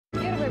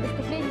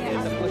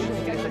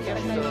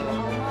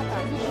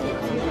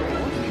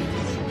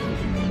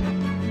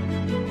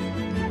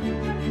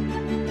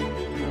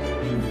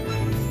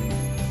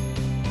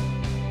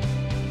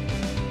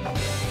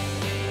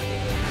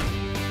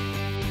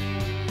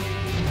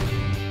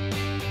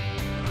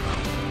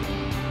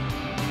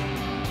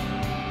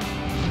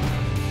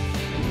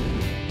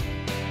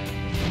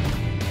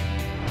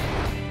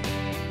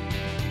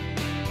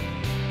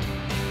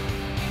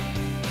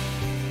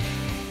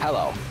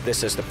Hello,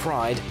 this is The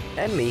Pride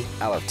and me,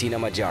 Alevtina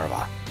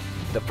Madyarova.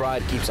 The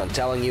Pride keeps on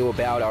telling you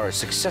about our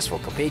successful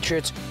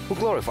compatriots who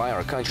glorify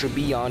our country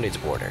beyond its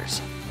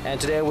borders.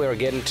 And today we are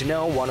getting to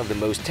know one of the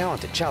most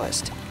talented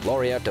cellists,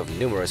 laureate of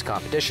numerous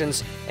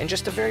competitions, and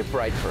just a very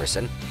bright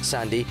person,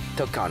 Sandi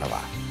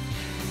Tokanova.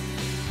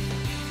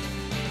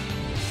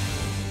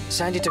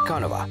 Sandi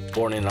Tokanova,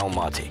 born in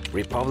Almaty,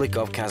 Republic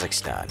of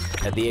Kazakhstan.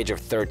 At the age of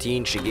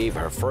 13, she gave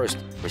her first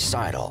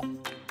recital.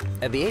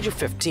 At the age of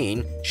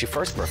 15, she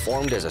first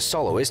performed as a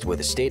soloist with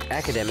the State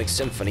Academic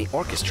Symphony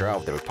Orchestra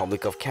of the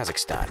Republic of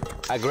Kazakhstan.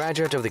 A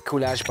graduate of the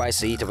Kulyash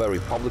Baiseitova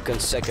Republican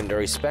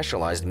Secondary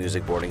Specialized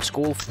Music Boarding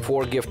School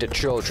for Gifted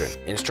Children,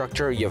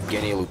 instructor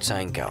Yevgeniy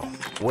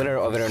Lutsenko, winner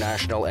of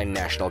international and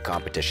national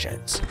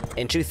competitions.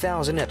 In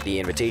 2000, at the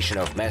invitation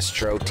of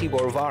Maestro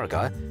Tibor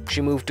Varga,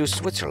 she moved to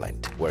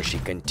Switzerland, where she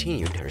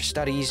continued her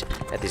studies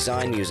at the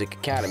Zion Music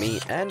Academy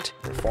and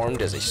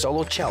performed as a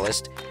solo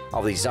cellist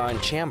of the Zion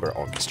Chamber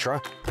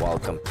Orchestra while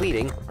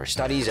completing her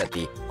studies at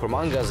the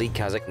Kurmangazi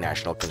Kazakh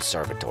National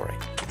Conservatory.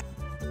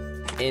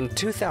 In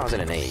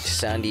 2008,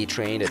 Sandi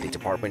trained at the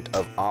Department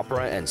of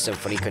Opera and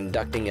Symphony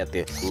Conducting at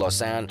the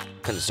Lausanne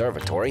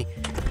Conservatory,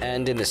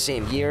 and in the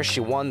same year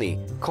she won the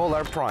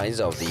Kolar Prize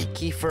of the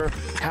Kiefer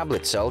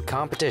Hablitzel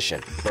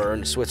competition,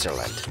 Bern,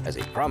 Switzerland, as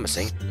a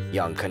promising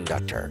young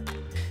conductor.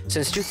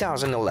 Since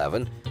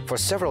 2011, for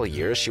several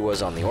years she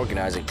was on the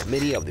organizing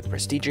committee of the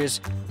prestigious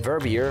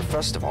Verbier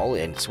Festival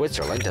in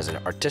Switzerland as an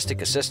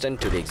artistic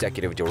assistant to the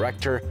executive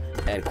director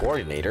and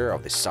coordinator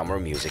of the summer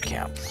music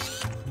camp.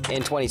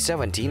 In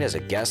 2017, as a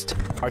guest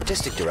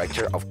artistic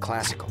director of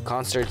classical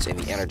concerts in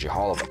the Energy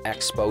Hall of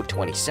Expo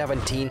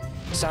 2017,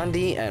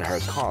 Sandi and her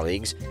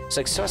colleagues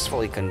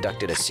successfully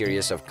conducted a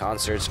series of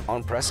concerts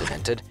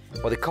unprecedented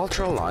for the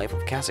cultural life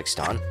of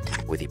Kazakhstan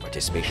with the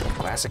participation of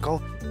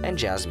classical and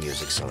jazz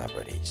music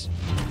celebrities.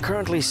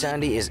 Currently,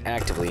 Sandi is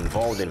actively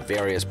involved in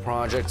various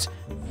projects,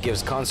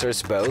 gives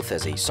concerts both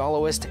as a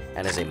soloist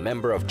and as a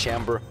member of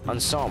chamber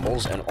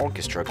ensembles and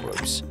orchestra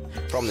groups.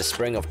 From the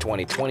spring of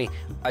 2020,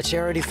 a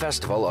charity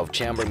festival of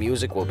chamber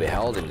music will be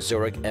held in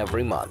Zurich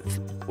every month,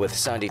 with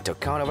Sandi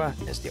Tokanova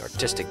as the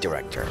artistic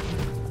director.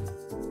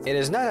 It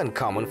is not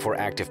uncommon for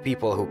active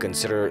people who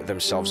consider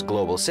themselves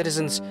global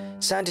citizens.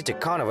 Sandi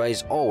Tokanova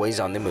is always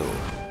on the move.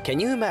 Can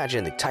you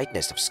imagine the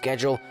tightness of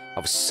schedule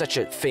of such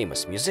a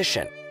famous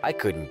musician? I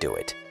couldn't do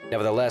it.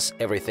 Nevertheless,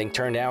 everything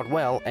turned out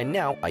well, and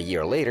now, a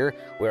year later,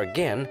 we're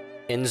again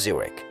in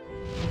Zurich.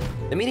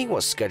 The meeting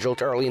was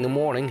scheduled early in the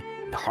morning,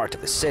 in the heart of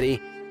the city,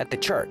 at the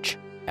church.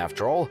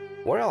 After all,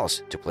 where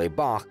else to play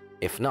Bach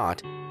if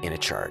not in a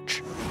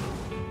church?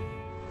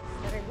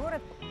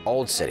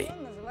 Old City.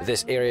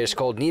 This area is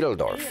called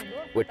Niederdorf,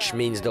 which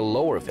means the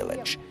lower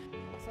village.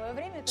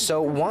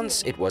 So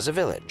once it was a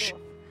village,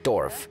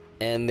 Dorf,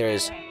 and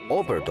there's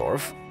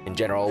Oberdorf. In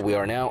general, we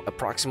are now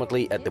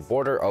approximately at the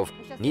border of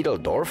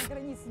Niederdorf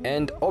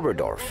and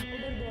Oberdorf.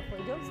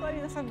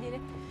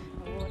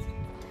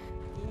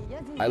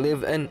 I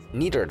live in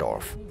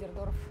Niederdorf.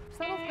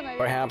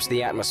 Perhaps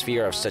the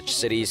atmosphere of such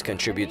cities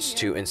contributes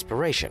to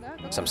inspiration.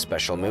 Some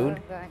special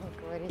mood?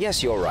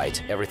 Yes, you're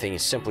right. Everything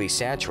is simply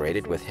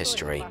saturated with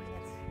history.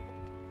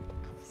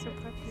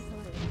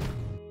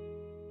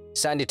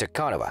 Sandi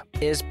Tokanova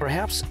is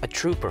perhaps a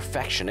true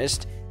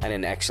perfectionist and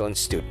an excellent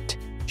student.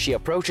 She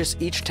approaches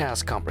each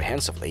task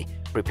comprehensively,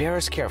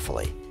 prepares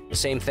carefully. The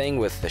same thing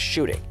with the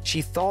shooting.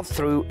 She thought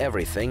through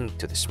everything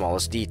to the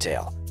smallest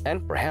detail,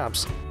 and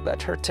perhaps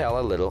let her tell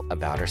a little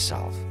about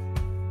herself.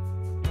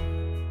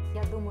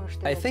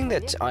 I think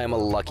that I am a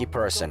lucky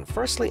person.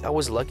 Firstly, I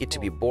was lucky to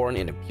be born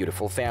in a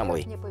beautiful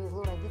family.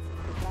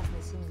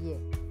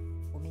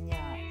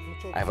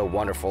 I have a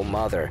wonderful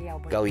mother,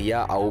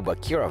 Galia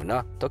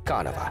Aubakirovna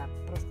Tokanova,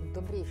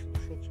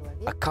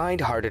 a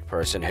kind-hearted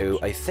person who,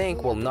 I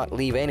think, will not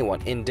leave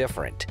anyone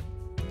indifferent.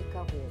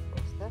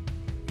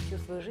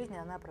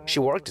 She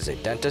worked as a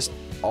dentist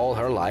all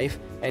her life,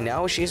 and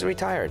now she's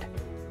retired.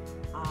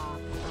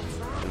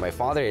 And my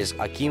father is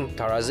Akim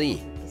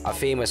Tarazi, a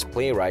famous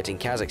playwright in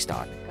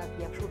Kazakhstan.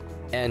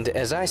 And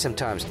as I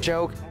sometimes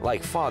joke,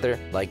 like father,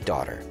 like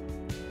daughter.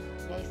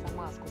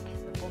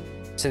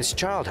 Since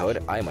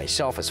childhood, I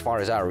myself, as far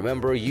as I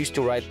remember, used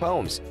to write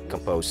poems,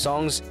 compose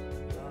songs.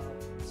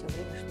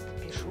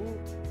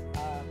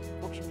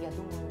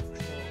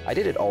 I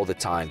did it all the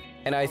time,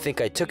 and I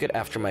think I took it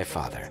after my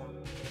father.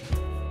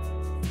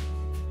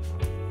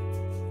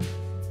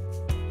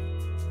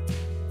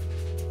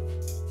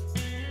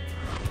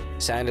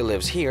 Sandi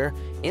lives here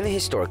in the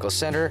historical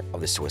center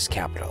of the Swiss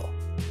capital.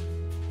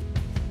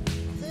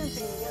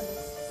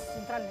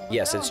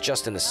 Yes, it's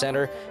just in the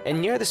center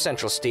and near the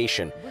central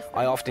station.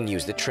 I often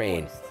use the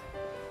train.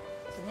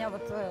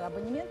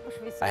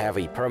 I have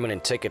a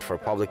permanent ticket for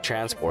public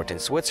transport in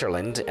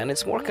Switzerland, and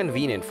it's more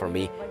convenient for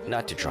me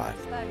not to drive,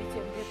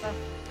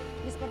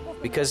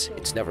 because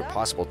it's never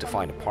possible to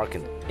find a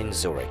parking in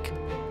Zurich.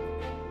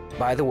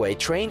 By the way,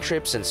 train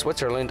trips in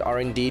Switzerland are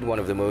indeed one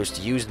of the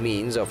most used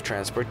means of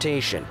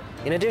transportation.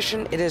 In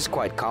addition, it is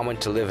quite common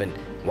to live in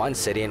one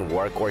city and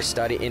work or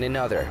study in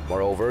another.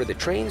 Moreover, the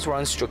trains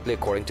run strictly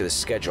according to the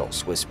schedule.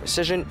 Swiss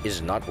precision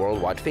is not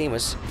worldwide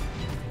famous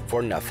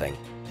for nothing.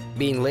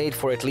 Being late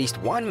for at least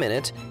 1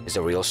 minute is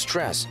a real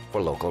stress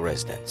for local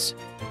residents.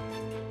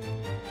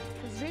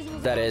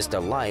 That is, the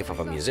life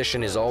of a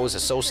musician is always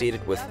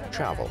associated with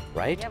travel,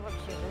 right?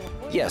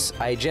 Yes,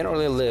 I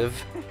generally live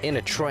in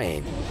a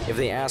train. If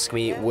they ask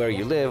me where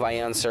you live, I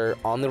answer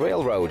on the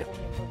railroad.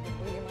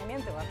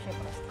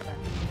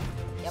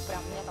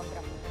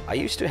 I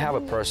used to have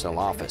a personal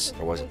office.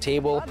 There was a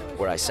table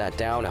where I sat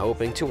down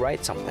hoping to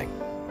write something.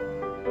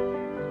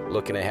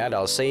 Looking ahead,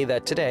 I'll say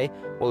that today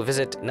we'll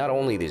visit not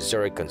only the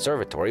Zurich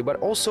Conservatory, but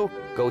also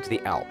go to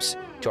the Alps,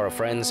 to our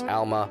friends'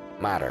 alma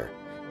mater.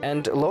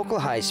 And local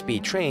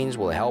high-speed trains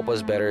will help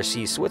us better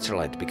see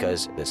Switzerland,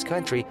 because this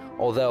country,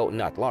 although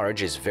not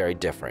large, is very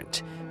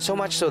different. So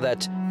much so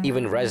that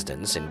even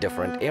residents in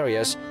different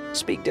areas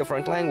speak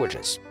different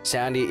languages.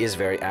 Sandi is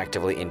very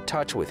actively in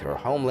touch with her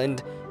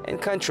homeland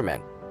and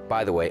countrymen.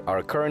 By the way,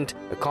 our current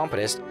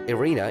accompanist,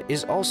 Irina,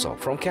 is also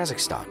from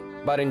Kazakhstan.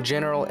 But in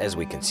general, as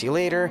we can see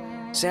later,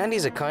 Sandi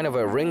is a kind of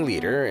a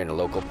ringleader in a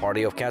local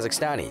party of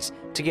Kazakhstanis.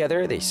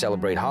 Together, they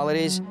celebrate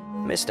holidays,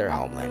 miss their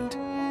homeland.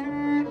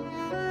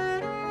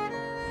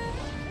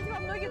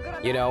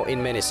 You know,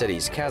 in many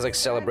cities, Kazakhs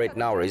celebrate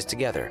Nowruz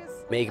together,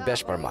 make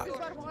beshbarmak.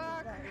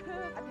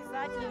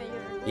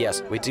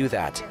 Yes, we do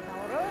that.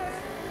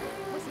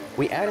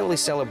 We annually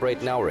celebrate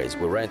Nowruz.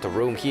 We rent a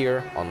room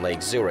here on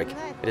Lake Zurich.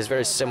 It is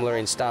very similar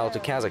in style to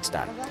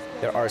Kazakhstan.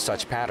 There are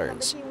such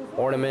patterns.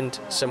 Ornament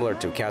similar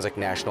to Kazakh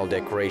national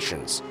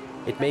decorations.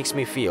 It makes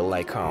me feel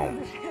like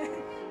home.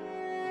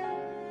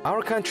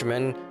 Our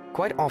countrymen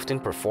quite often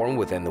perform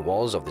within the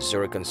walls of the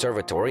Zurich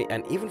Conservatory,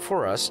 and even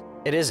for us,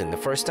 it isn't the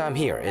first time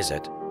here, is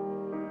it?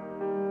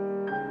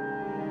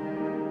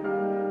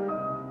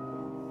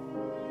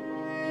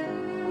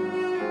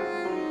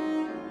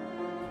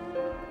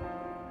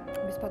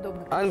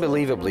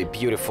 Unbelievably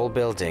beautiful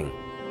building.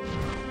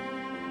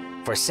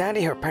 For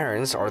Sandi, her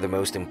parents are the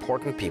most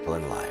important people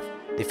in life.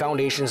 The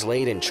foundations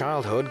laid in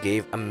childhood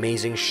gave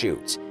amazing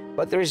shoots,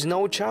 but there is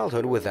no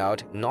childhood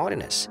without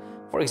naughtiness.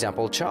 For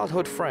example,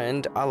 childhood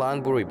friend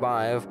Alan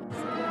Buribayev,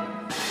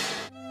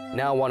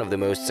 now one of the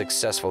most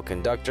successful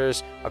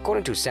conductors.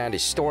 According to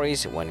Sandi's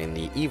stories, when in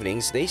the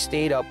evenings they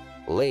stayed up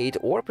late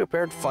or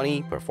prepared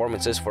funny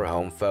performances for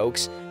home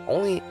folks,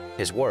 only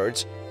his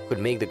words could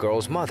make the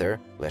girl's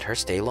mother let her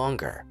stay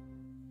longer.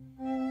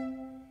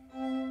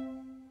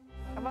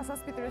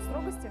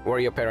 Were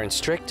your parents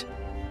strict?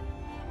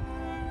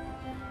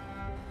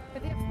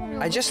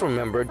 I just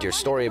remembered your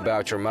story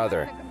about your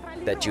mother,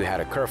 that you had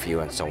a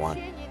curfew and so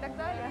on.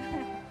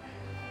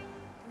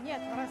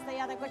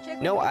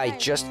 No, I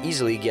just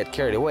easily get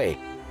carried away.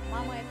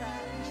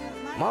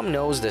 Mom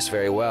knows this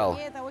very well.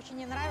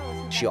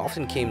 She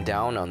often came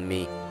down on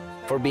me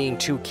for being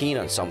too keen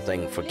on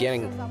something,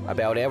 forgetting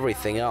about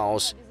everything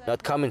else,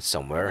 not coming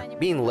somewhere,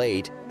 being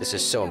late. This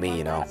is so me,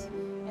 you know.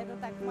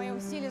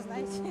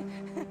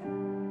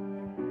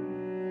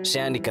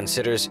 Sandi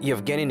considers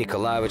Yevgeniy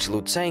Nikolaevich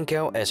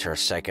Lutsenko as her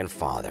second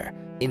father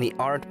in the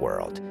art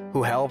world,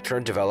 who helped her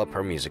develop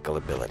her musical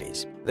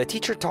abilities. The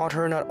teacher taught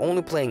her not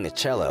only playing the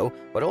cello,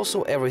 but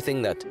also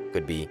everything that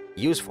could be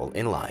useful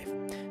in life.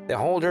 The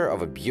holder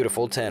of a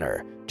beautiful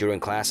tenor, during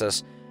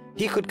classes,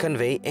 he could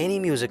convey any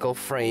musical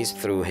phrase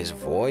through his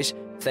voice,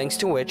 thanks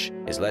to which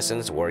his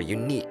lessons were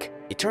unique.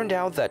 It turned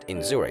out that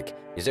in Zurich,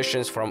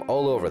 musicians from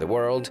all over the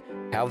world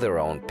have their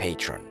own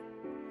patron.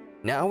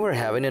 Now we're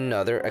having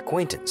another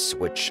acquaintance,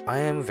 which I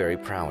am very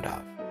proud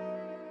of.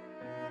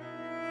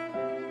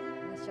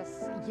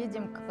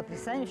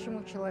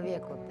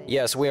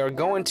 Yes, we are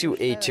going to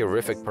a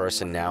terrific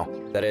person now.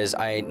 That is,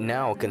 I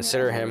now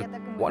consider him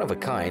one of a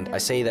kind. I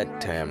say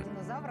that to him.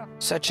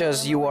 Such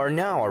as you are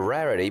now a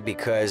rarity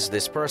because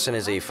this person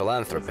is a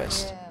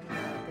philanthropist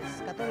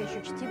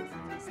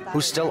who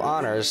still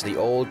honors the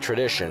old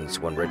traditions.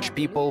 When rich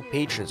people,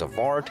 patrons of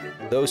art,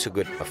 those who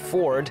could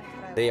afford,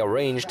 they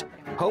arranged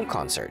home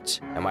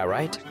concerts. Am I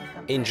right?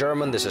 In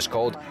German, this is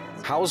called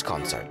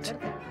Hauskonzert.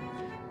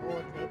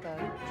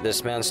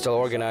 This man still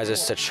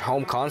organizes such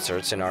home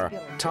concerts in our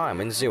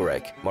time in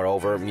Zurich.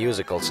 Moreover,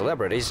 musical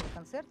celebrities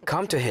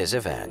come to his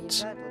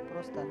events.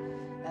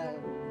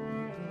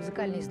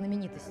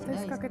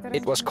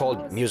 It was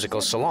called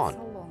musical salon.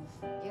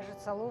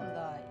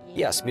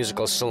 Yes,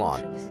 musical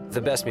salon.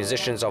 The best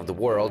musicians of the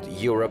world,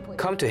 Europe,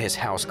 come to his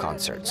house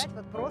concerts.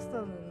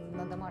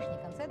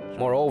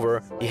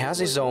 Moreover, he has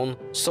his own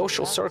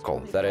social circle,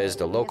 that is,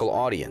 the local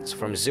audience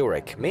from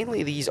Zurich.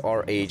 Mainly these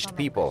are aged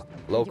people,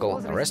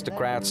 local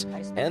aristocrats,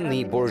 and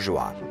the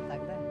bourgeois.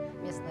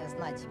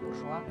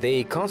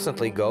 They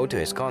constantly go to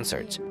his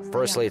concerts.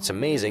 Firstly, it's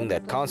amazing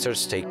that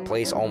concerts take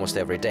place almost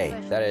every day.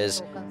 That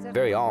is,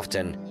 very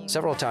often,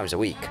 several times a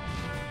week.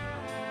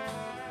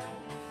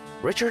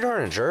 Richard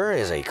Erninger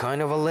is a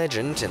kind of a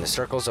legend in the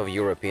circles of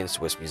European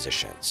Swiss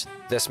musicians.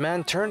 This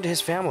man turned his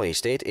family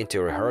estate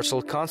into a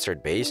rehearsal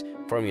concert base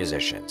for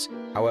musicians.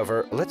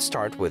 However, let's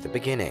start with the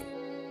beginning.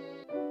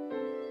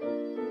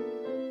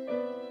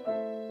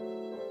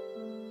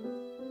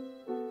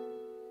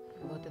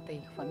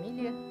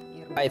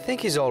 I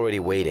think he's already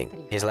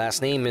waiting. His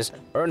last name is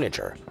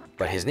Erninger,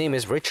 but his name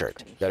is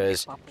Richard. That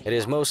is, it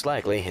is most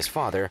likely his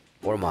father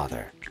or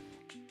mother.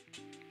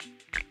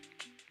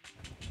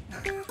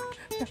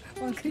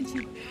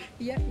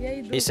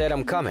 He said,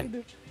 "I'm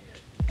coming."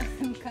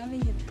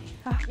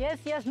 Yes,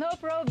 yes, no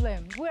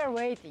problem. We are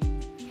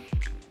waiting.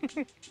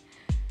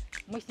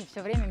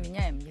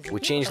 We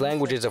change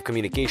languages of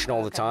communication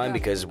all the time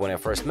because when I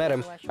first met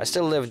him, I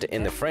still lived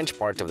in the French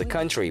part of the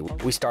country.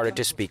 We started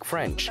to speak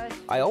French.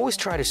 I always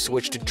try to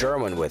switch to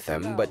German with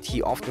him, but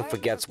he often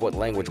forgets what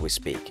language we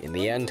speak. In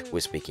the end,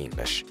 we speak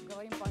English.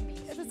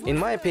 In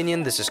my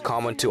opinion, this is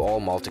common to all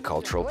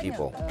multicultural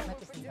people.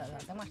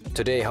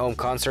 Today, home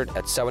concert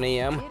at 7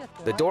 a.m.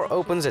 The door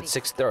opens at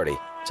 6:30.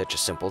 Such a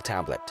simple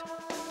tablet.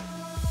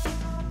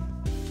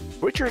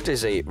 Richard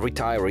is a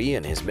retiree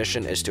and his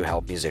mission is to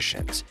help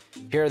musicians.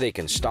 Here they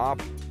can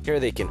stop, here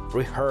they can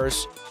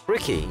rehearse.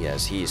 Ricky,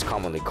 as he is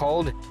commonly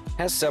called,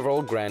 has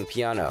several grand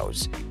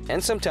pianos,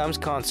 and sometimes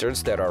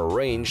concerts that are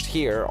arranged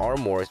here are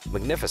more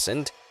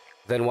magnificent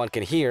than one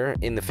can hear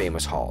in the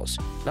famous halls.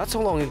 Not so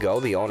long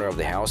ago, the owner of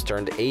the house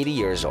turned 80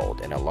 years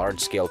old and a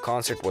large-scale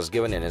concert was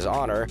given in his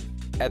honor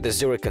at the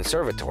Zurich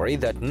Conservatory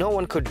that no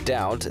one could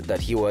doubt that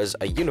he was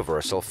a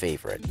universal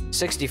favorite.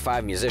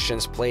 65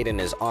 musicians played in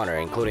his honor,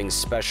 including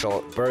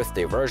special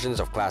birthday versions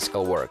of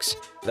classical works,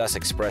 thus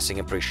expressing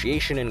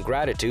appreciation and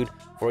gratitude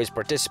for his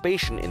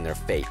participation in their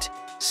fate.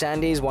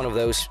 Sandi is one of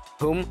those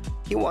whom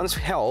he once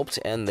helped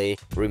and they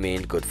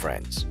remained good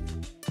friends.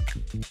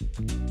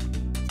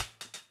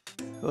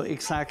 Well,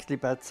 exactly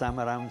about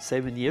around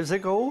 7 years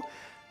ago,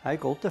 I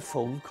got a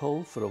phone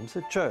call from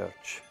the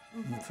church.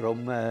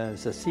 From the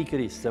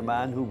sigrist, the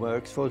man who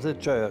works for the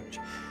church.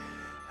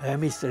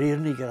 Mr.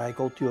 Erninger, I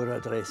got your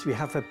address. We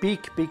have a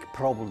big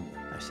problem.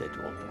 I said,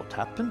 what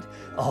happened?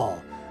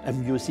 Oh, a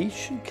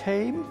musician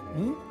came.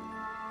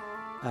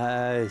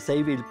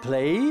 They will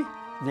play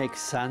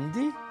next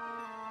Sunday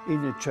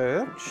in a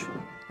church.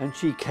 And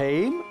she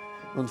came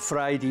on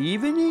Friday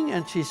evening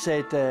and she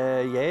said,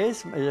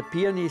 yes, the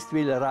pianist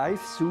will arrive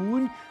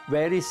soon.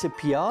 Where is the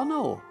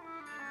piano?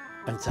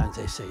 And then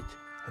they said,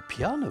 a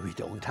piano? We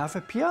don't have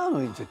a piano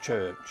in the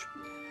church.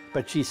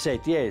 But she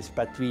said, yes,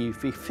 but we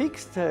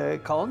fixed a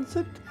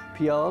concert,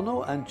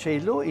 piano and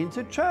cello in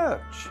the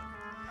church.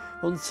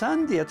 On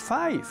Sunday at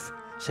 5.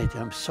 I said,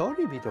 I'm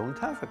sorry, we don't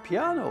have a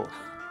piano.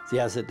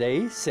 The other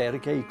day,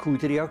 Sergei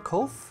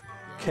Kudryakov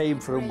came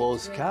from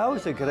Moscow,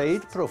 the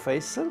great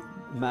professor,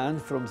 man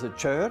from the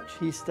church.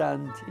 He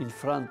stand in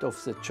front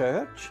of the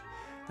church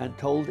and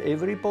told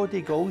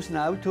everybody goes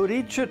now to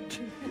Richard.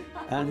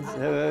 And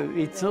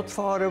it's not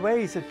far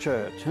away, the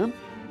church.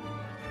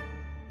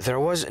 There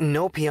was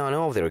no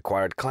piano of the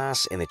required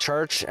class in the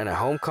church, and a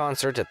home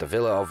concert at the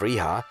Villa of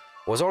Riha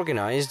was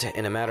organized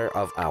in a matter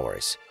of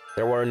hours.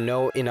 There were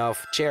no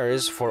enough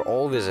chairs for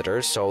all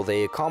visitors, so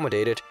they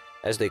accommodated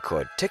as they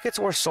could. Tickets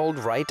were sold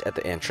right at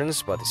the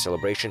entrance, but the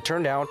celebration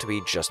turned out to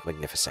be just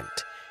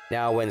magnificent.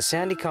 Now, when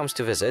Sandi comes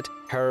to visit,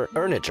 her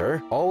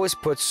Erninger always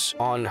puts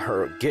on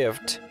her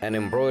gift an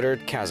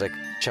embroidered Kazakh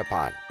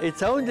chapan.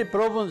 It's only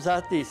problem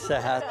that this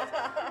hat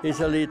is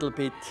a little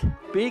bit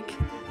big,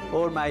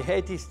 or my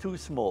head is too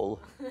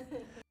small.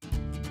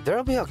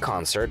 There'll be a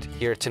concert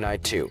here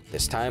tonight too,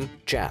 this time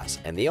jazz,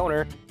 and the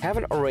owner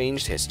haven't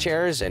arranged his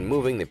chairs and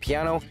moving the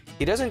piano.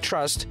 He doesn't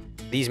trust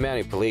these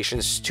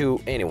manipulations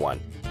to anyone.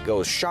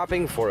 Goes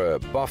shopping for a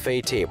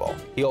buffet table.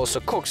 He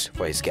also cooks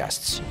for his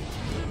guests.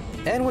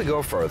 And we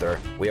go further.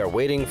 We are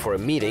waiting for a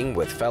meeting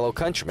with fellow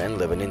countrymen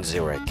living in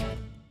Zurich.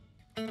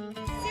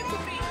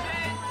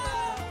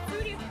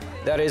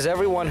 That is,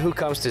 everyone who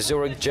comes to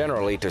Zurich,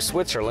 generally to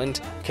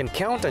Switzerland, can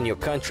count on your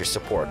country's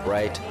support,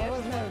 right?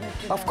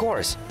 Of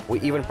course, we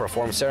even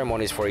perform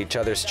ceremonies for each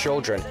other's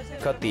children,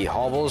 cut the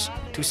hovels,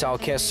 to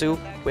Salkesu.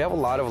 We have a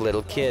lot of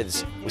little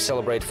kids. We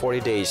celebrate 40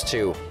 days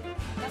too.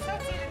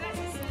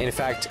 In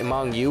fact,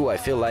 among you, I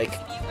feel like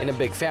in a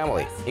big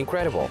family.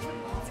 Incredible.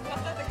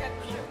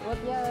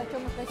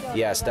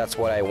 Yes, that's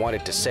what I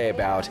wanted to say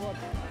about.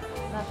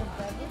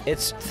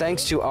 It's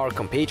thanks to our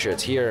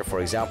compatriots here. For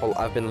example,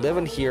 I've been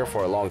living here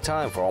for a long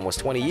time, for almost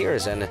 20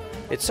 years, and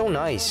it's so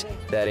nice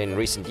that in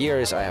recent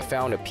years I have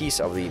found a piece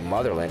of the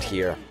motherland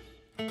here.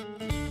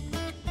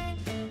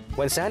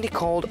 When Sandi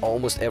called,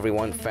 almost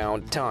everyone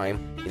found time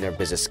in their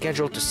busy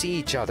schedule to see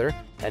each other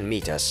and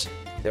meet us.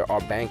 There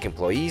are bank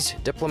employees,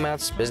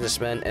 diplomats,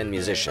 businessmen, and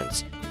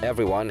musicians.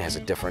 Everyone has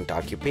a different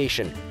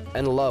occupation,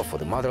 and love for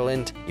the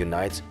motherland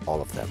unites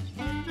all of them.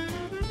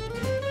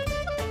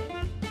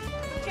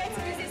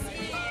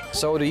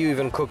 So, do you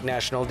even cook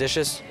national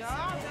dishes?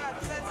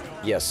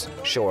 Yes,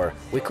 sure,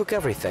 we cook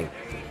everything.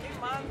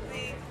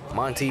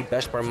 Manti,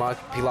 beshbarmak,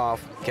 pilaf,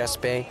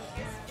 kespe.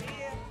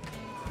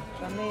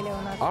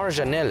 Our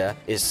Janela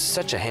is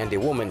such a handy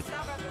woman.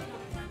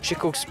 She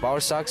cooks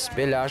baursaks,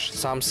 belash,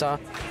 samsa.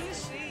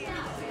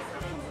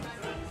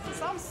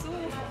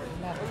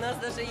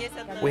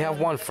 We have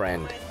one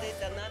friend.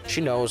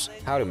 She knows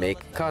how to make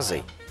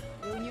kazi.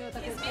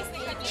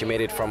 She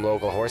made it from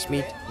local horse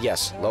meat?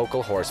 Yes,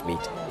 local horse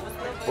meat.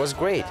 Was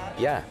great,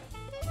 yeah.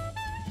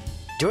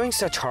 During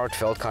such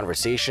heartfelt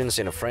conversations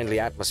in a friendly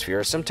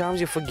atmosphere, sometimes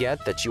you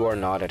forget that you are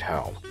not at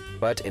home,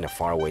 but in a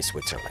faraway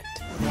Switzerland.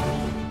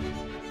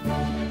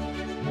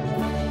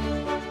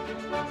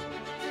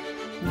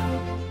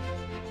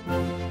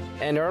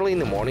 And early in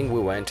the morning we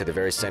went to the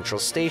very central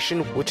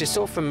station, which is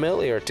so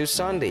familiar to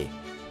Sandi.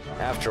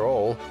 After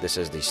all, this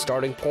is the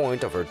starting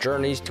point of her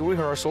journeys to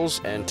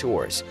rehearsals and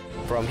tours.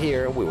 From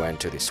here, we went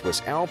to the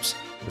Swiss Alps,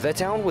 the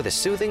town with a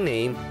soothing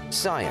name,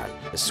 Sion.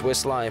 The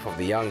Swiss life of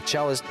the young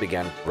cellist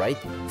began right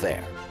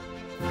there.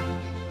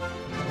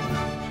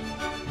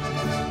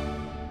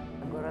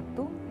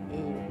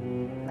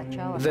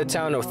 The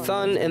town of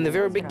Thun and the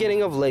very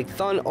beginning of Lake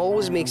Thun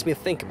always makes me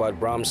think about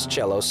Brahms'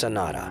 cello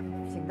sonata.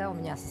 У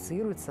меня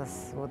ассоциируется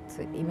с вот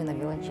именно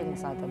виолончельной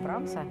сонатой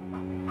Брамса,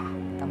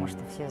 потому что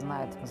все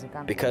знают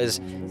музыканты. Because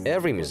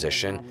every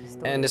musician,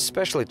 and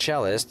especially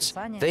cellists,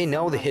 they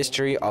know the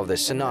history of the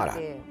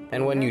sonata.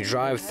 And when you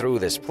drive through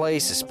this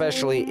place,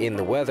 especially in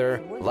the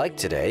weather like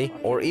today,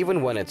 or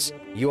even when it's,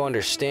 you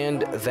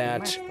understand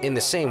that in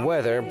the same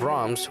weather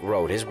Brahms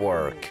wrote his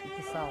work.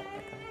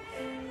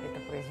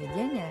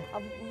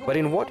 But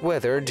in what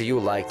weather do you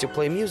like to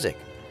play music?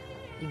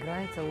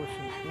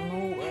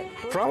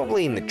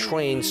 Probably in the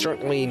train,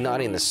 certainly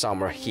not in the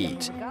summer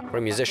heat. For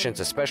musicians,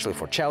 especially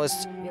for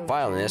cellists,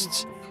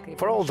 violinists,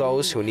 for all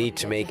those who need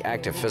to make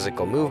active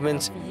physical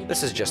movements,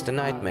 this is just a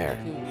nightmare.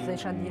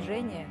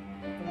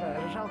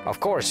 Of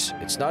course,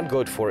 it's not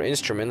good for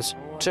instruments,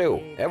 too.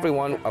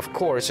 Everyone, of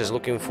course, is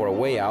looking for a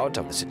way out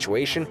of the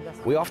situation.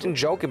 We often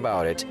joke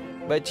about it,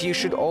 but you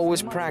should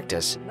always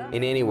practice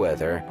in any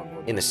weather.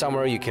 In the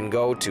summer, you can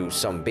go to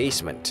some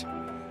basement.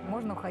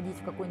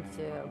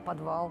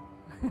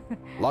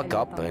 Lock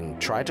up and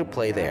try to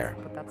play there.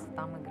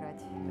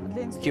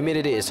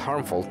 Humidity is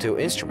harmful to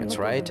instruments,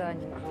 right?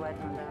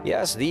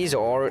 Yes, these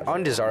are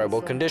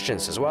undesirable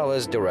conditions as well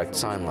as direct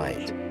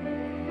sunlight.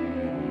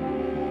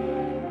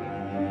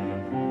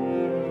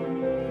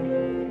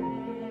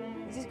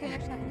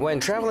 When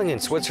traveling in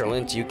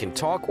Switzerland, you can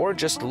talk or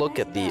just look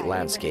at the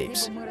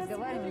landscapes.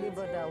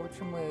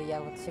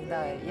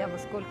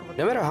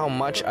 No matter how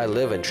much I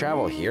live and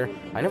travel here,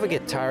 I never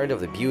get tired of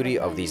the beauty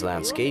of these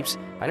landscapes.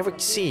 I never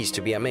cease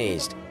to be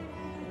amazed.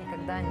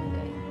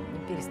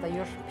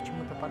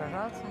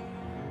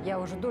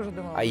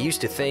 I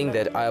used to think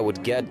that I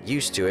would get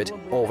used to it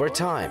over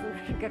time.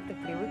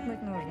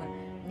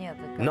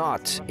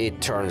 Not,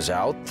 it turns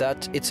out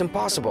that it's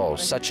impossible.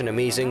 Such an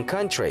amazing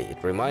country.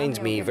 It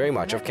reminds me very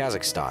much of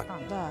Kazakhstan.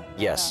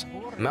 Yes,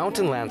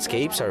 mountain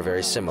landscapes are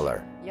very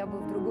similar.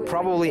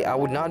 Probably I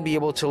would not be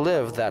able to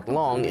live that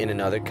long in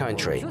another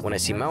country. When I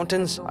see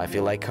mountains, I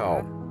feel like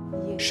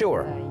home.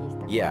 Sure,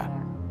 yeah.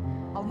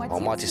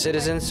 Almaty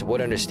citizens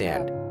would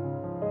understand.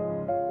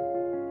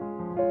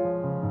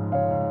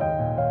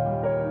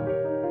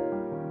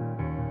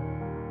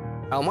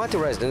 Almaty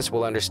residents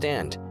will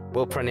understand,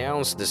 will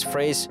pronounce this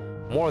phrase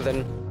more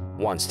than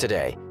once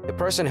today. The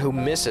person who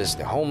misses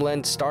the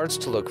homeland starts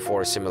to look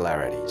for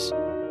similarities.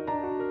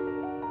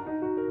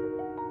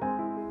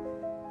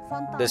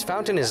 This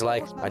fountain is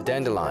like a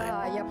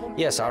dandelion.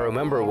 Yes, I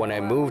remember when I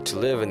moved to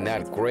live in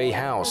that gray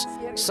house.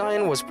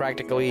 Sion was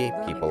practically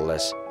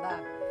peopleless.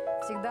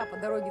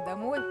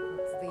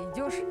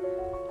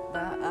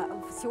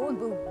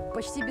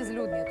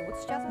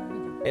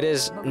 It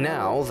is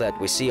now that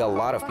we see a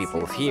lot of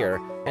people here,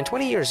 and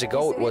 20 years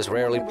ago it was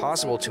rarely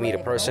possible to meet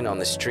a person on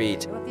the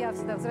street.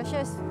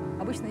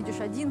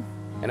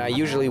 And I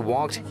usually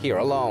walked here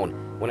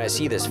alone. When I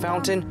see this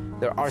fountain,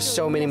 there are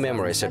so many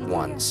memories at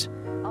once.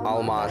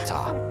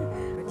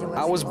 Almaty.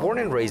 I was born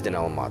and raised in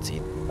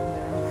Almaty.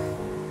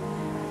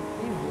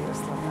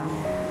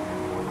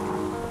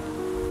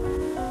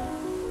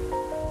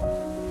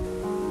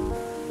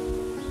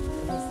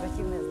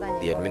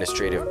 The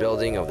administrative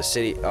building of the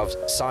city of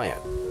Sion.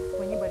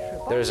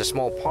 There is a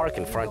small park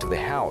in front of the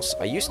house.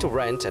 I used to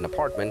rent an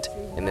apartment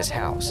in this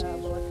house.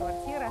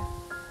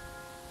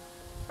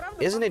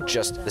 Isn't it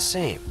just the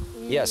same?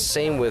 Yes,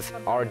 same with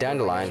our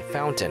dandelion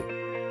fountain.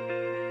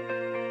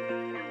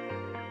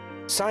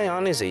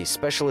 Sion is a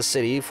specialist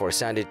city for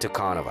Sandi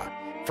Tokanova.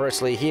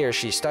 Firstly, here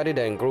she studied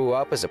and grew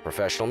up as a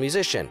professional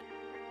musician.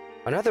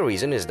 Another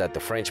reason is that the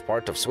French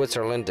part of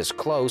Switzerland is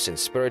close in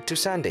spirit to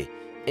Sandi.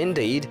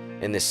 Indeed,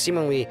 in this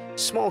seemingly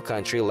small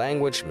country,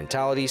 language,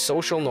 mentality,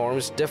 social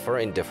norms differ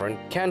in different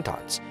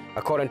cantons.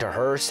 According to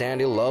her,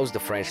 Sandi loves the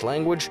French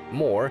language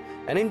more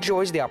and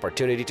enjoys the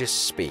opportunity to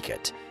speak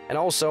it. And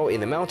also, in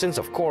the mountains,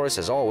 of course,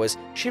 as always,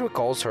 she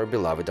recalls her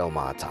beloved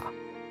Almaty.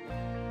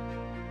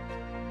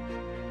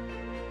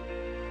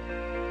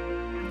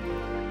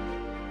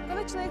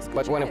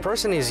 But when a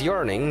person is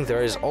yearning,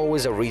 there is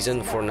always a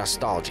reason for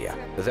nostalgia.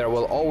 There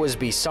will always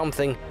be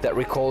something that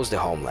recalls the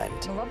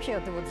homeland.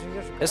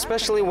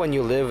 Especially when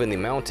you live in the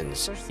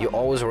mountains, you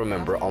always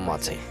remember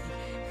Almaty.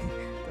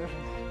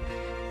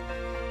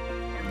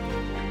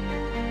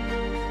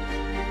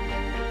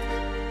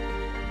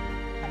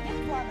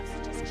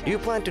 Do you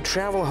plan to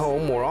travel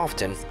home more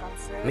often?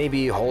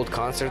 Maybe hold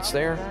concerts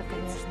there?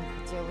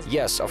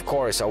 Yes, of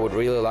course, I would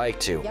really like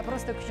to.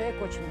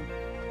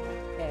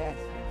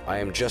 I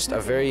am just a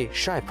very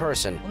shy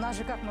person.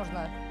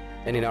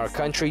 And in our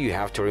country, you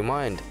have to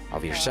remind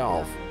of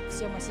yourself.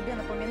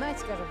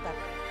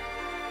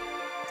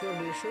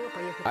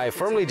 I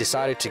firmly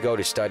decided to go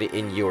to study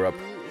in Europe.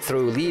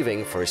 Through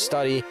leaving for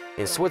study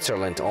in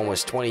Switzerland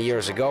almost 20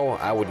 years ago,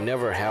 I would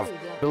never have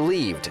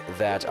believed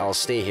that I'll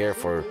stay here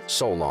for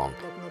so long.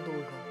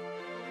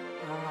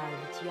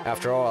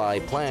 After all, I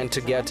planned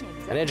to get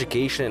an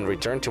education and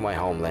return to my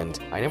homeland.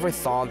 I never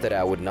thought that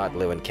I would not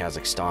live in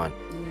Kazakhstan.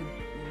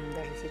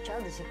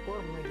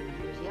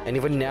 And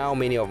even now,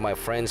 many of my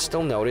friends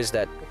still notice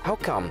that, how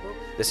come?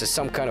 This is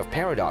some kind of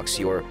paradox,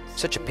 you're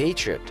such a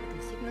patriot.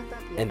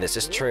 And this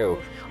is true.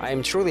 I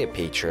am truly a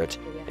patriot,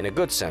 in a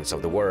good sense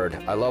of the word.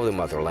 I love the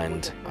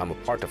motherland. I'm a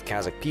part of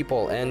Kazakh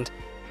people, and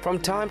from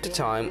time to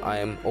time I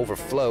am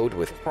overflowed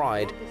with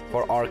pride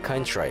for our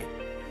country.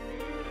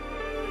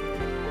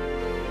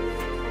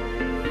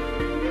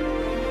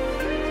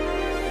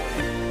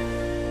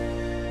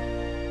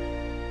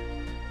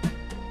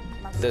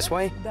 This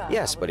way?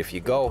 Yes, but if you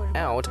go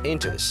out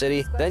into the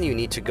city, then you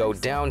need to go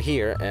down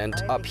here and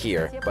up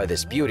here by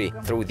this beauty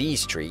through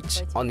these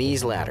streets on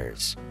these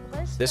ladders.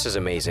 This is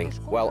amazing.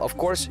 Well, of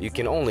course, you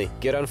can only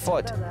get on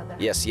foot.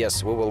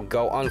 Yes, we will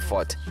go on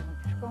foot.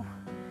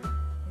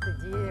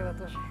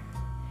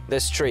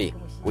 This tree,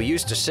 we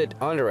used to sit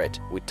under it.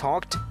 We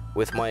talked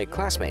with my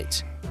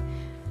classmates.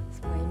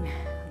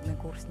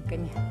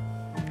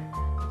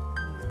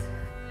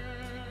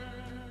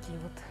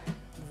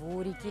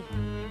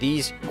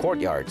 These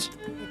courtyards.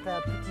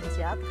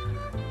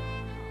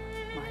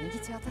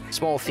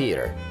 Small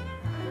theater.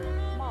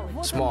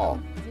 Small.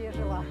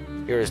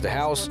 Here is the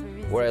house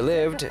where I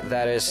lived.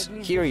 That is,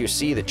 here you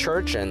see the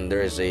church, and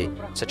there is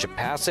such a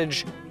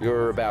passage.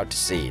 You're about to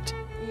see it.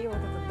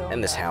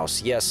 And this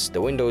house, yes,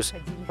 the windows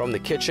from the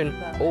kitchen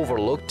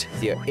overlooked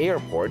the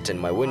airport, and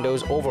my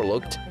windows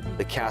overlooked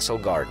the castle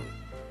garden.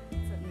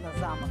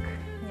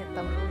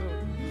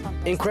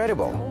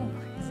 Incredible.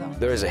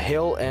 There is a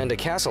hill and a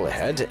castle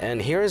ahead,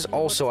 and here is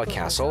also a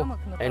castle,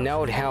 and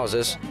now it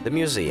houses the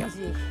museum.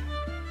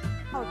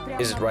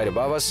 Is it right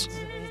above us?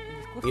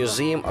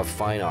 Museum of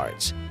Fine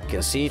Arts. You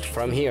can see it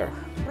from here.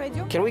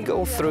 Can we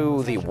go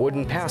through the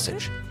wooden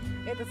passage?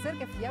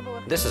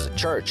 This is a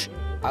church.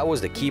 I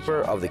was the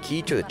keeper of the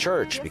key to the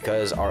church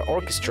because our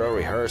orchestra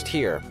rehearsed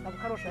here.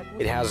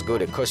 It has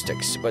good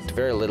acoustics, but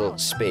very little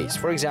space.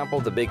 For example,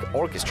 the big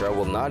orchestra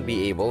will not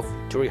be able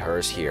to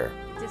rehearse here.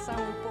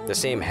 The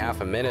same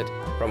half a minute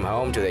from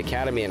home to the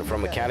academy and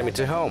from academy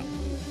to home.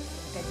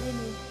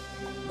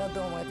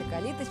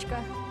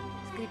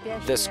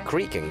 This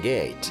creaking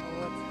gate.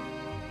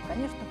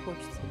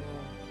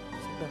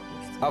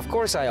 Of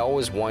course, I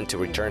always want to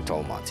return to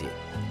Almaty.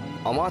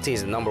 Almaty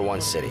is the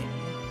 #1 city.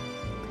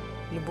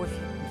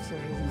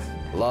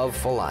 Love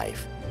for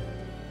life.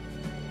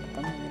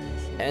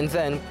 And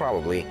then,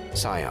 probably,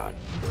 Sion.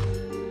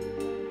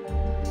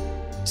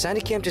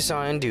 Sandi came to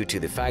Sion due to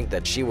the fact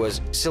that she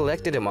was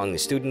selected among the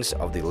students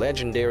of the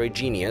legendary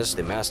genius,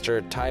 the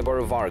master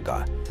Tibor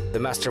Varga. The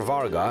master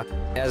Varga,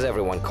 as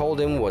everyone called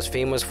him, was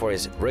famous for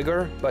his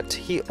rigor, but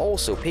he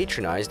also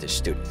patronized his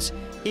students.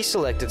 He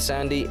selected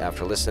Sandi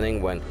after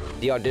listening when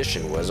the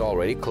audition was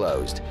already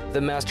closed.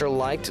 The master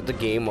liked the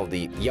game of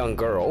the young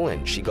girl,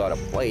 and she got a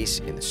place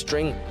in the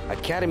string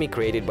academy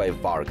created by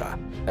Varga,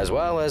 as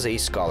well as a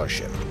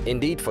scholarship.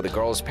 Indeed, for the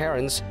girl's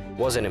parents,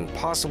 was an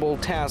impossible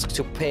task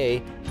to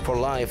pay for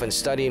life and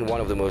study in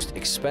one of the most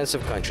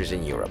expensive countries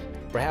in Europe.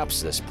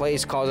 Perhaps this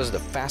place causes the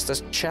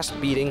fastest chest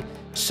beating,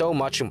 so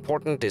much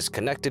important is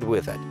connected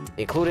with it,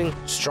 including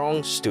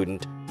strong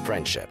student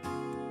friendship.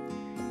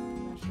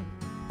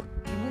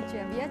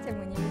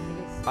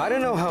 I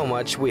don't know how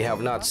much we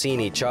have not seen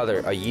each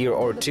other, a year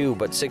or two,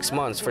 but 6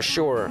 months for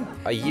sure,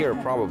 a year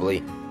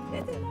probably.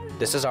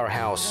 This is our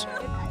house.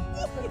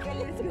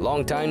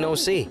 Long time no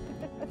see.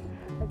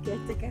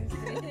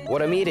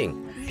 What a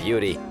meeting.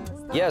 Beauty.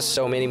 Yes,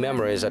 so many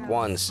memories at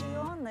once.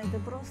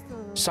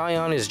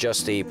 Sion is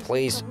just a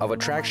place of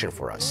attraction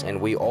for us, and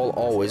we all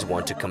always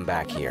want to come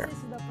back here.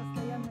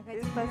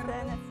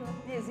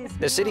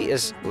 The city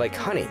is like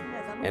honey,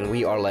 and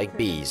we are like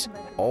bees,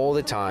 all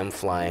the time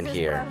flying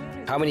here.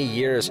 How many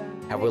years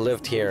have we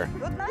lived here?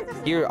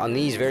 Here on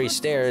these very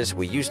stairs,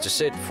 we used to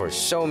sit for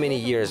so many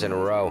years in a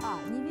row.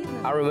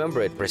 I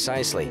remember it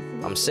precisely.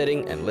 I'm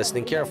sitting and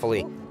listening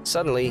carefully.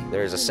 Suddenly,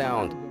 there is a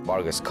sound.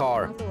 Varga's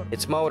car,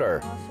 its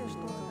motor.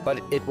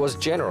 But it was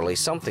generally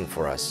something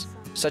for us.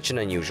 Such an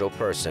unusual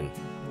person.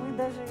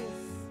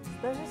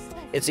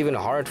 It's even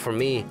hard for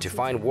me to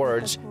find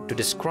words to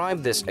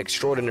describe this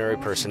extraordinary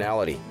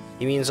personality.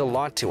 He means a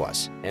lot to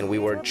us, and we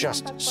were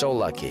just so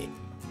lucky.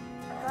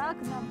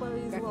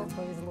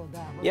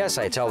 Yes,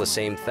 I tell the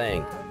same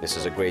thing. This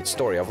is a great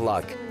story of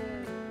luck.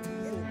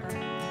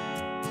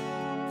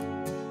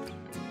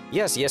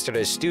 Yes,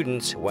 yesterday's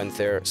students went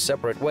their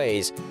separate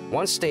ways.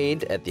 One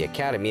stayed at the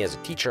academy as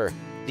a teacher,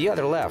 the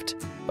other left,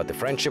 but the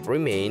friendship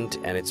remained,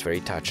 and it's very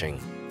touching.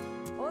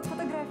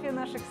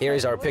 Here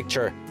is our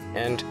picture,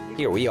 and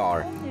here we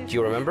are. Do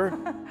you remember?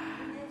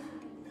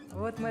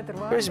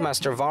 Here's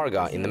Master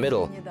Varga in the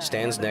middle,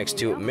 stands next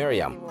to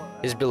Miriam,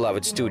 his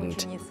beloved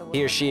student.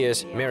 Here she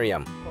is,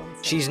 Miriam.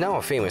 She's now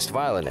a famous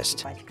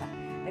violinist.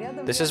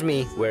 This is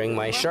me wearing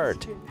my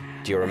shirt.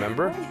 Do you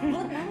remember?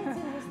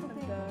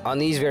 On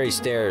these very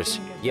stairs.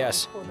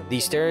 Yes,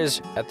 these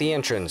stairs at the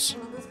entrance.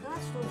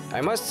 I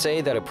must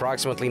say that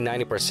approximately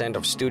 90%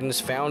 of students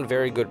found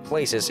very good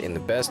places in the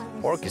best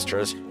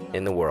orchestras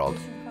in the world.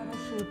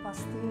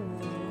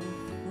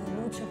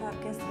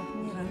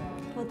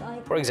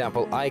 For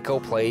example,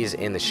 Aiko plays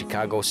in the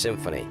Chicago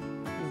Symphony,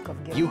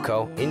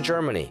 Yuko in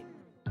Germany.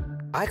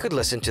 I could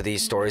listen to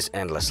these stories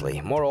endlessly.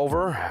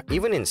 Moreover,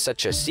 even in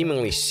such a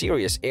seemingly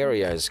serious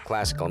area as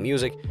classical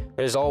music,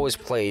 there is always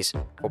place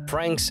for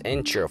pranks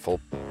and cheerful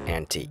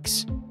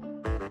antiques.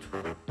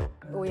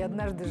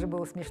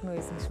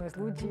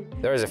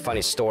 There is a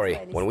funny story.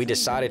 When we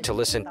decided to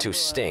listen to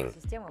Sting,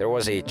 there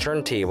was a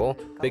turntable,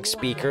 big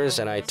speakers,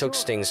 and I took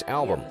Sting's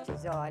album.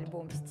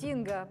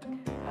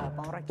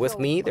 With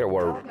me, there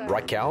were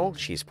Raquel,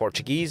 she's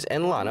Portuguese,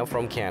 and Lana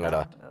from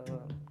Canada.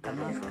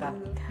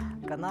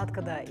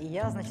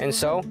 And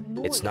so,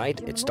 it's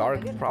night, it's dark,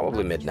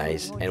 probably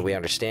midnight, and we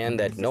understand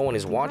that no one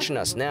is watching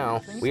us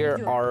now. We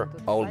are our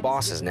own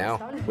bosses now.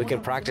 We can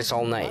practice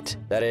all night.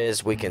 That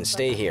is, we can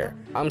stay here.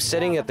 I'm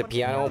sitting at the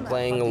piano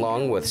playing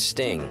along with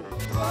Sting.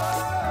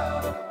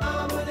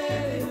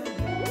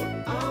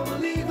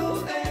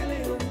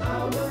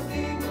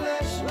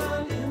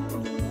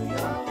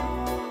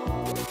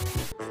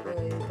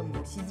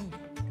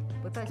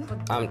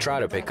 I'm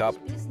trying to pick up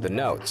the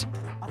notes.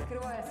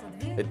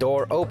 The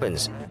door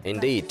opens.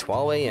 Indeed,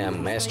 12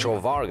 a.m. Maestro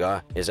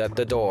Varga is at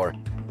the door.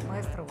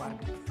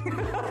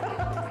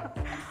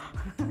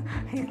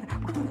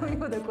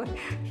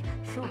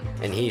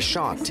 And he's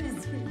shocked.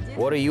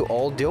 What are you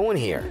all doing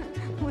here?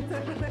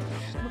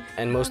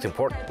 And most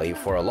importantly,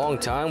 for a long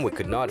time we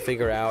could not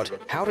figure out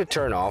how to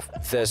turn off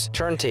this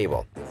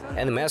turntable.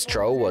 And the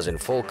maestro was in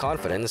full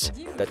confidence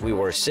that we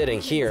were sitting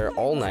here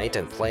all night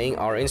and playing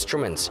our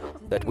instruments,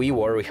 that we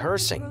were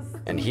rehearsing.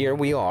 And here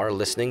we are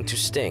listening to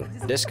Sting,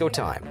 disco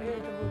time.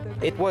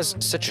 It was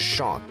such a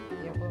shock.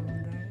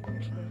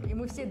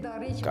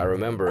 I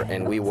remember,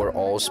 and we were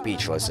all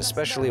speechless,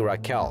 especially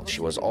Raquel.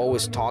 She was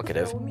always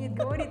talkative.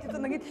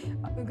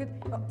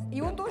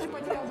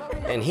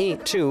 And he,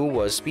 too,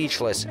 was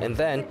speechless. And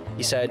then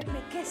he said,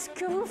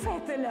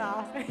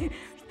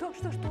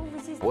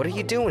 "What are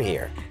you doing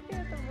here?"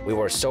 We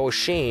were so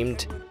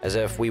ashamed, as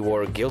if we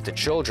were guilty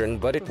children,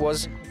 but it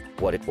was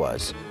what it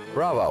was.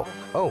 Bravo!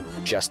 Oh,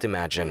 just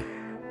imagine.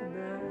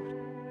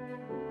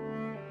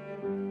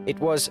 It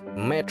was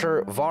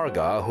Maestro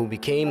Varga who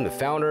became the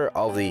founder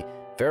of the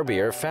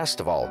Verbier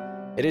Festival.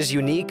 It is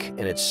unique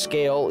in its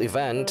scale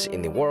event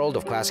in the world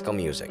of classical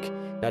music.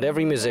 Not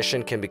every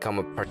musician can become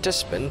a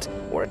participant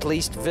or at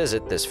least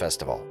visit this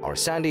festival. Our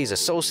Sandi is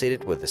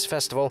associated with this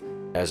festival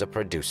as a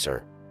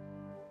producer.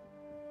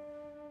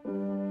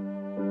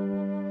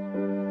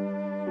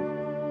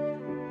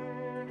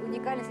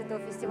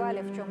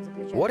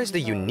 What is the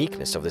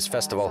uniqueness of this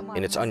festival?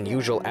 In its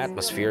unusual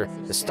atmosphere,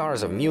 the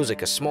stars of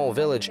music, a small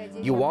village,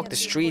 you walk the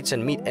streets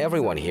and meet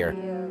everyone here.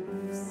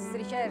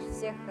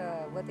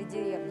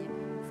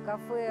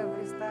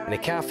 In a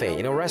cafe,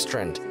 in a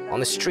restaurant, on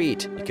the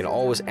street, you can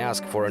always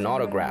ask for an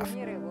autograph.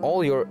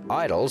 All your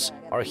idols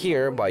are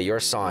here by your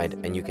side,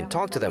 and you can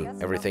talk to them.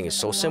 Everything is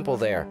so simple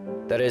there.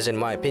 That is, in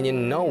my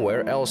opinion,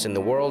 nowhere else in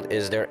the world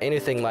is there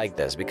anything like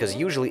this, because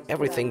usually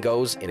everything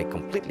goes in a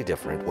completely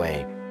different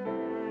way.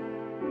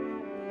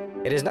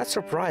 It is not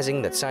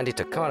surprising that Sandi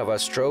Tokanova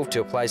strove to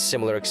apply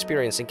similar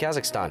experience in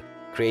Kazakhstan,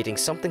 creating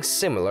something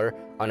similar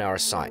on our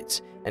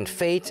sides, and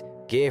fate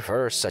gave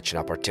her such an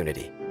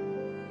opportunity.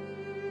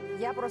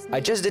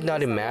 I just did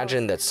not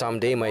imagine that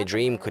someday my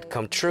dream could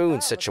come true in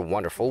such a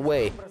wonderful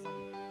way.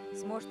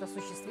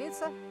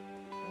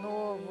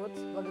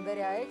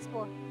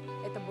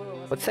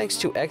 But thanks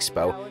to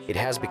Expo, it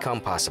has become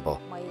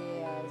possible.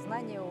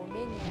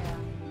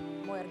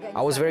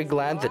 I was very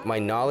glad that my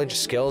knowledge,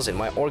 skills, and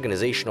my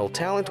organizational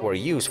talent were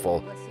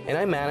useful, and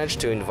I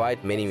managed to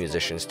invite many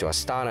musicians to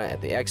Astana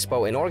at the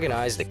Expo and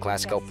organize the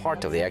classical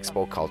part of the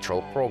Expo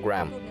cultural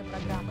program.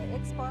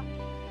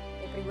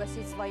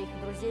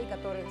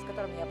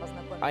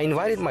 I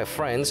invited my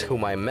friends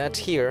whom I met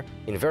here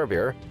in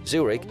Verbier,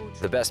 Zurich,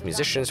 the best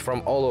musicians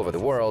from all over the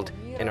world,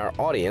 and our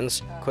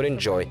audience could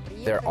enjoy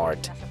their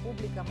art.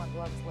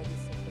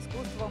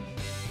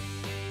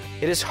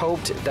 It is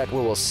hoped that we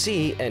will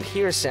see and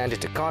hear Sandi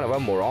Tokanova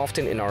more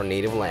often in our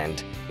native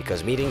land,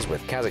 because meetings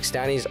with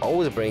Kazakhstanis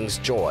always brings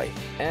joy,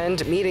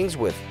 and meetings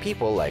with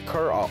people like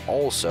her are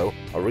also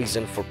a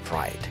reason for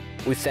pride.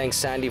 We thank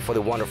Sandi for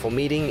the wonderful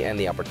meeting and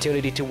the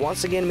opportunity to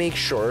once again make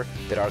sure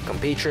that our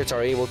compatriots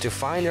are able to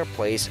find their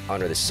place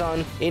under the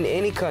sun in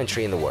any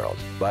country in the world,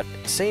 but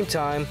at the same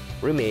time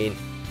remain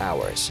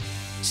ours.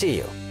 See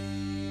you.